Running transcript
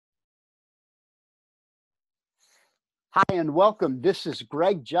Hi and welcome. This is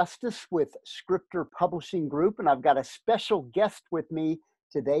Greg Justice with Scripter Publishing Group, and I've got a special guest with me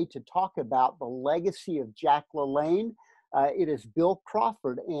today to talk about the legacy of Jack LaLanne. It is Bill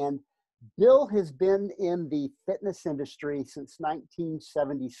Crawford, and Bill has been in the fitness industry since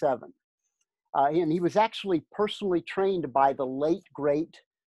 1977. And he was actually personally trained by the late, great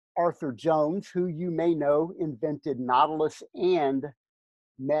Arthur Jones, who you may know invented Nautilus and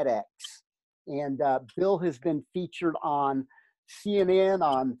MedX. And Bill has been featured on CNN,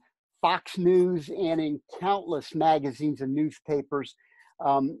 on Fox News, and in countless magazines and newspapers.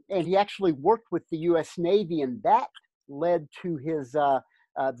 And he actually worked with the U.S. Navy, and that led to his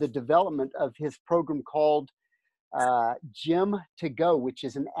the development of his program called Gym to Go, which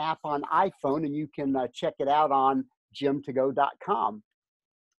is an app on iPhone, and you can check it out on gymtogo.com.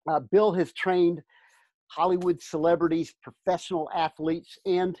 Bill has trained Hollywood celebrities, professional athletes,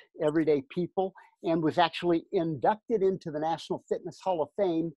 and everyday people, and was actually inducted into the National Fitness Hall of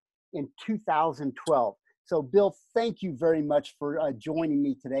Fame in 2012. So, Bill, thank you very much for joining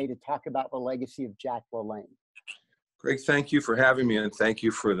me today to talk about the legacy of Jack LaLanne. Greg, thank you for having me, and thank you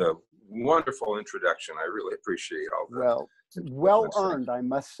for the wonderful introduction. I really appreciate all that. Well earned, I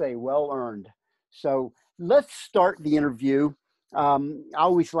must say, well earned. So let's start the interview. I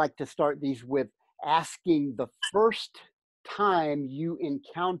always like to start these with asking the first time you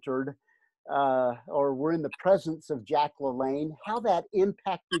encountered or were in the presence of Jack LaLanne, how that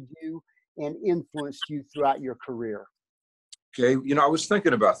impacted you and influenced you throughout your career. Okay, I was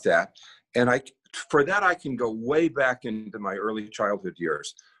thinking about that, and for that I can go way back into my early childhood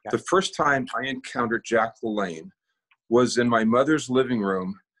years. Okay. The first time I encountered Jack LaLanne was in my mother's living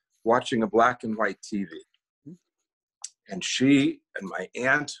room watching a black and white TV. And she and my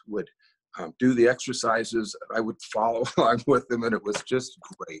aunt would do the exercises. I would follow along with them, and it was just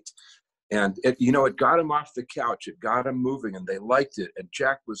great. And it got him off the couch. It got him moving, and they liked it. And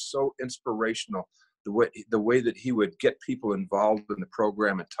Jack was so inspirational, the way that he would get people involved in the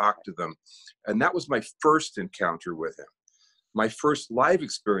program and talk to them. And that was my first encounter with him. My first live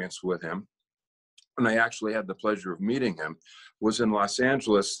experience with him, and I actually had the pleasure of meeting him, was in Los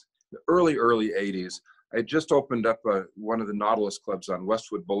Angeles, the early 80s. I had just opened up one of the Nautilus clubs on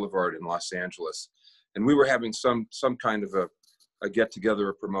Westwood Boulevard in Los Angeles. And we were having some kind of a get-together,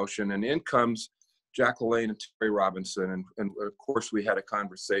 a promotion. And in comes Jack LaLanne and Terry Robinson. And of course, we had a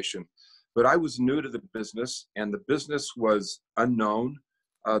conversation. But I was new to the business, and the business was unknown.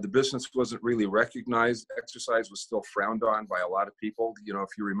 The business wasn't really recognized. Exercise was still frowned on by a lot of people.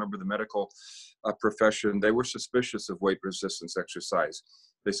 If you remember the medical profession, they were suspicious of weight resistance exercise.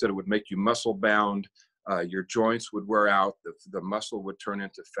 They said it would make you muscle bound. Your joints would wear out, the muscle would turn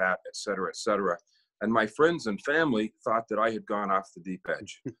into fat, et cetera, et cetera. And my friends and family thought that I had gone off the deep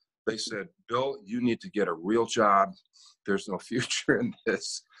edge. They said, Bill, you need to get a real job. There's no future in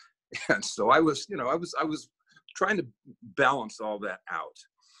this. And so I was trying to balance all that out.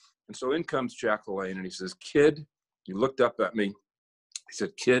 And so in comes Jack LaLanne, and he says, kid, he looked up at me. He said,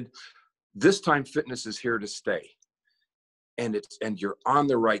 kid, this time fitness is here to stay. And you're on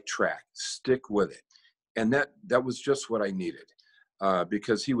the right track. Stick with it. And that was just what I needed,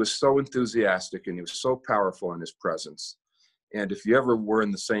 because he was so enthusiastic and he was so powerful in his presence. And if you ever were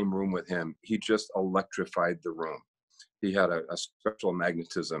in the same room with him, he just electrified the room. He had a special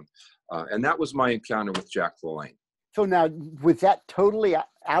magnetism. And that was my encounter with Jack LaLanne. So now, was that totally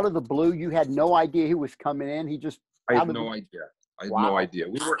out of the blue? You had no idea he was coming in? I had no idea. I had no idea.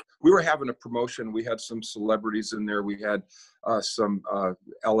 We were having a promotion. We had some celebrities in there. We had some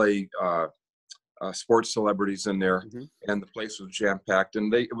LA sports celebrities in there, and the place was jam-packed.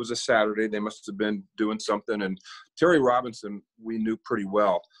 And it was a Saturday. They must have been doing something. And Terry Robinson, we knew pretty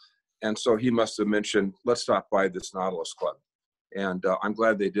well. And so he must have mentioned, let's stop by this Nautilus Club. And I'm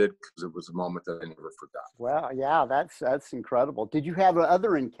glad they did, because it was a moment that I never forgot. Well, yeah, that's incredible. Did you have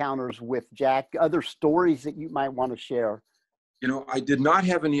other encounters with Jack, other stories that you might want to share? I did not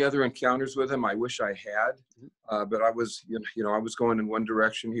have any other encounters with him. I wish I had, but I was, I was going in one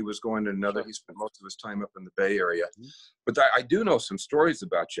direction. He was going in another. He spent most of his time up in the Bay Area. But I do know some stories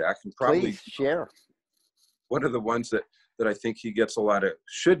about Jack, and probably Please share. One of the ones that I think he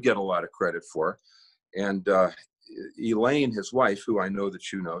should get a lot of credit for. And Elaine, his wife, who I know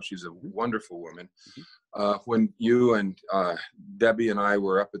that you know, she's a wonderful woman. When you and Debbie and I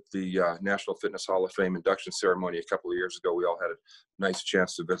were up at the National Fitness Hall of Fame induction ceremony a couple of years ago, we all had a nice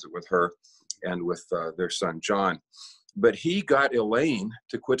chance to visit with her and with their son, John. But he got Elaine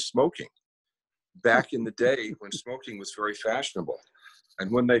to quit smoking back in the day when smoking was very fashionable.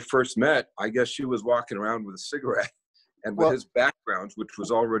 And when they first met, I guess she was walking around with a cigarette, And with his background, which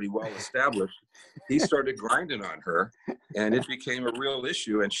was already well established, he started grinding on her, and it became a real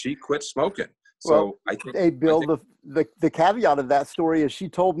issue, and she quit smoking. So well, I think, hey, Bill, the caveat of that story is she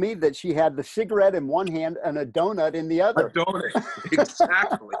told me that she had the cigarette in one hand and a donut in the other. a donut,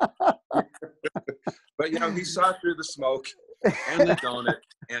 exactly. But, you know, he saw through the smoke and the donut,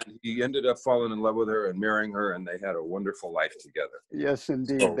 and he ended up falling in love with her and marrying her, and they had a wonderful life together. Yes,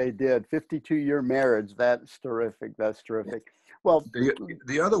 indeed, So, they did. 52-year marriage. That's terrific. That's terrific. Well,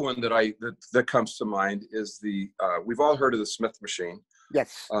 the other one that comes to mind is we've all heard of the Smith machine.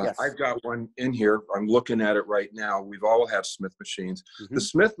 yes, yes. I've got one in here. I'm looking at it right now. We've all had Smith machines. Mm-hmm. The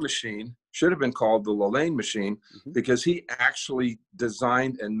Smith machine should have been called the LaLanne machine because he actually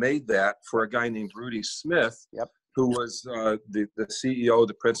designed and made that for a guy named Rudy Smith, who was the CEO,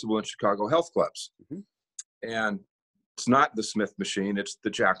 the principal in Chicago health clubs. And it's not the Smith machine, it's the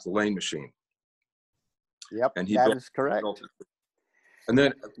Jack LaLanne machine. Yep, and he that built, is correct. built it. And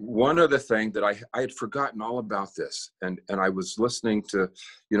then one other thing that I had forgotten all about this, and I was listening to,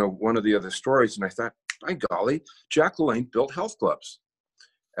 you know, one of the other stories, and I thought, by golly, Jack LaLanne built health clubs.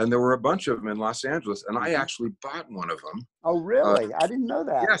 And there were a bunch of them in Los Angeles, and I actually bought one of them. Oh, really? I didn't know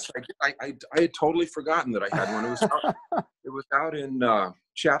that. Yes, I had totally forgotten that I had one. It was out in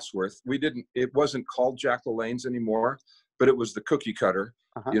Chatsworth. It wasn't called Jack LaLanne's anymore, but it was the cookie cutter.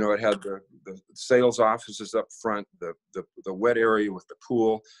 You know, it had the sales offices up front, the wet area with the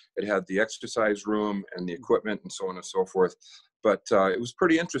pool. It had the exercise room and the equipment and so on and so forth. But it was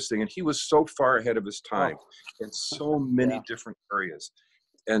pretty interesting. And he was so far ahead of his time in so many different areas.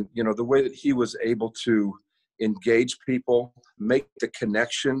 And, you know, the way that he was able to engage people, make the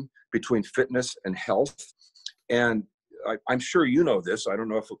connection between fitness and health. And I'm sure you know this. I don't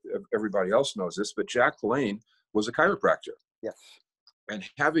know if everybody else knows this, but Jack LaLanne was a chiropractor. Yes. And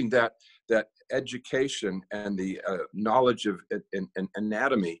having that education and the knowledge of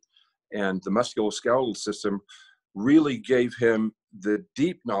anatomy and the musculoskeletal system really gave him the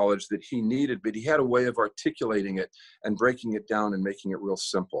deep knowledge that he needed, but he had a way of articulating it and breaking it down and making it real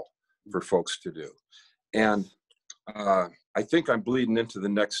simple for folks to do. And I think I'm bleeding into the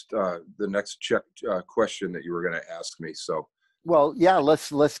next question that you were going to ask me. So, well, yeah,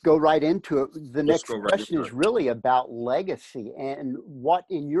 let's go right into it. The next question is really about legacy, and what,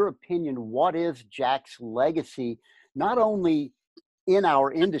 in your opinion, what is Jack's legacy? Not only in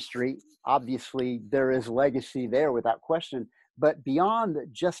our industry, obviously there is legacy there without question, but beyond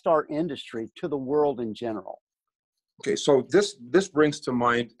just our industry to the world in general. Okay, so this brings to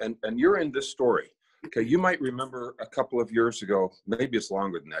mind, and you're in this story. Okay, you might remember a couple of years ago, maybe it's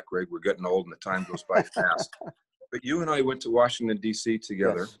longer than that, Greg. We're getting old and the time goes by fast. But you and I went to Washington, D.C.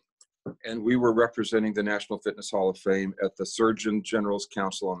 together, and we were representing the National Fitness Hall of Fame at the Surgeon General's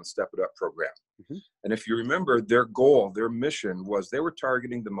Council on the Step It Up program. And if you remember, their goal, their mission was they were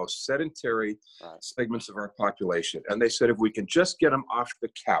targeting the most sedentary segments of our population. And they said, if we can just get them off the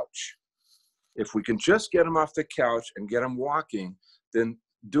couch, and get them walking, then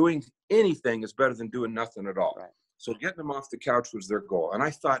doing anything is better than doing nothing at all. So getting them off the couch was their goal. And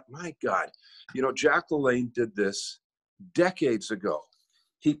I thought, my God, you know, Jack LaLanne did this decades ago.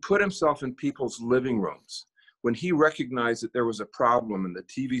 He put himself in people's living rooms when he recognized that there was a problem and the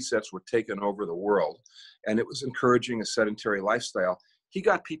TV sets were taking over the world and it was encouraging a sedentary lifestyle. He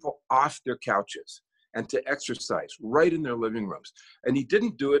got people off their couches and to exercise right in their living rooms. And he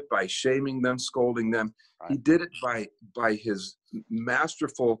didn't do it by shaming them, scolding them. He did it by his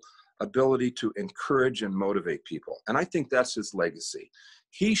masterful ability to encourage and motivate people. And I think that's his legacy.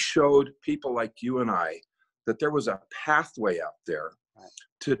 He showed people like you and I that there was a pathway out there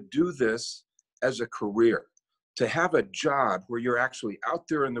to do this as a career, to have a job where you're actually out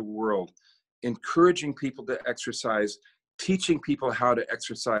there in the world, encouraging people to exercise, teaching people how to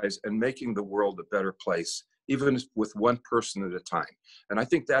exercise, and making the world a better place, even with one person at a time. And I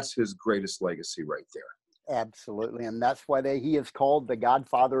think that's his greatest legacy right there. Absolutely. And that's why he is called the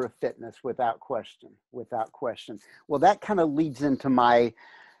godfather of fitness, without question, without question. Well, that kind of leads into my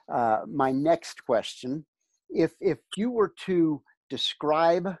next question. If you were to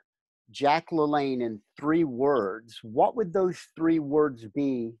describe Jack LaLanne in 3 words, what would those 3 words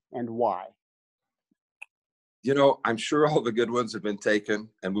be and why? You know, I'm sure all the good ones have been taken,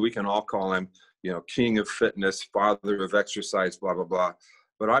 and we can all call him, you know, king of fitness, father of exercise, blah, blah, blah.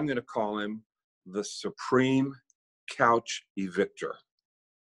 But I'm going to call him the supreme couch evictor.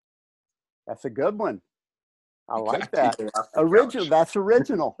 That's a good one. I like that. Original. That's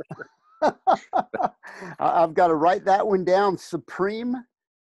original. I've got to write that one down. Supreme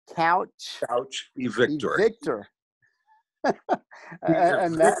couch evictor.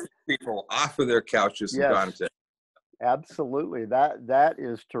 And that people off of their couches and gone to. Absolutely. That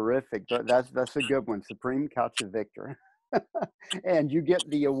is terrific. That's a good one. Supreme Couch of Victor. And you get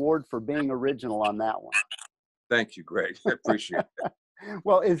the award for being original on that one. Thank you, Greg. I appreciate it.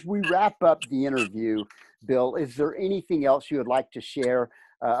 Well, as we wrap up the interview, Bill, is there anything else you would like to share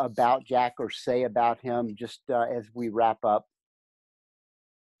about Jack or say about him just as we wrap up?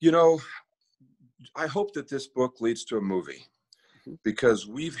 You know, I hope that this book leads to a movie, Mhm. because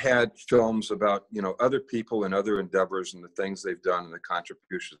we've had films about, other people and other endeavors and the things they've done and the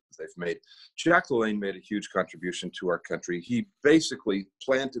contributions they've made. Jack LaLanne made a huge contribution to our country. He basically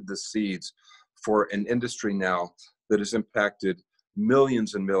planted the seeds for an industry now that has impacted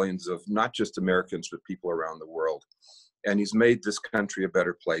millions and millions of not just Americans, but people around the world. And he's made this country a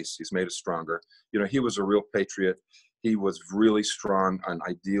better place. He's made it stronger. He was a real patriot. He was really strong on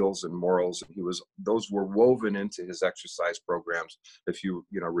ideals and morals, and those were woven into his exercise programs. If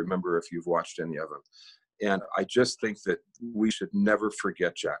remember, if you've watched any of them. And I just think that we should never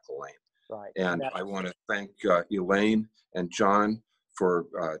forget Jack LaLanne. Right. And I want to thank Elaine and John for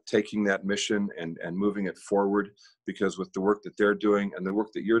taking that mission and moving it forward, because with the work that they're doing and the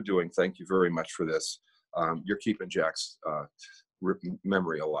work that you're doing, thank you very much for this. You're keeping Jack's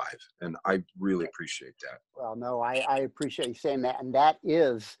memory alive, and I really appreciate that. Well, no, I appreciate you saying that. And that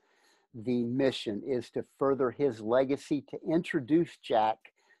is the mission, is to further his legacy, to introduce Jack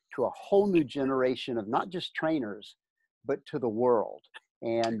to a whole new generation of not just trainers, but to the world.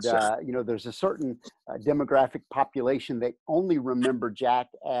 And, Exactly. there's a certain demographic population that only remember Jack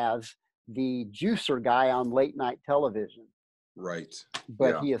as the juicer guy on late night television. Right.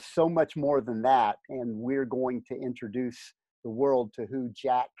 But Yeah. he is so much more than that. And we're going to introduce the world to who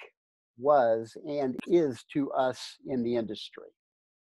Jack was and is to us in the industry.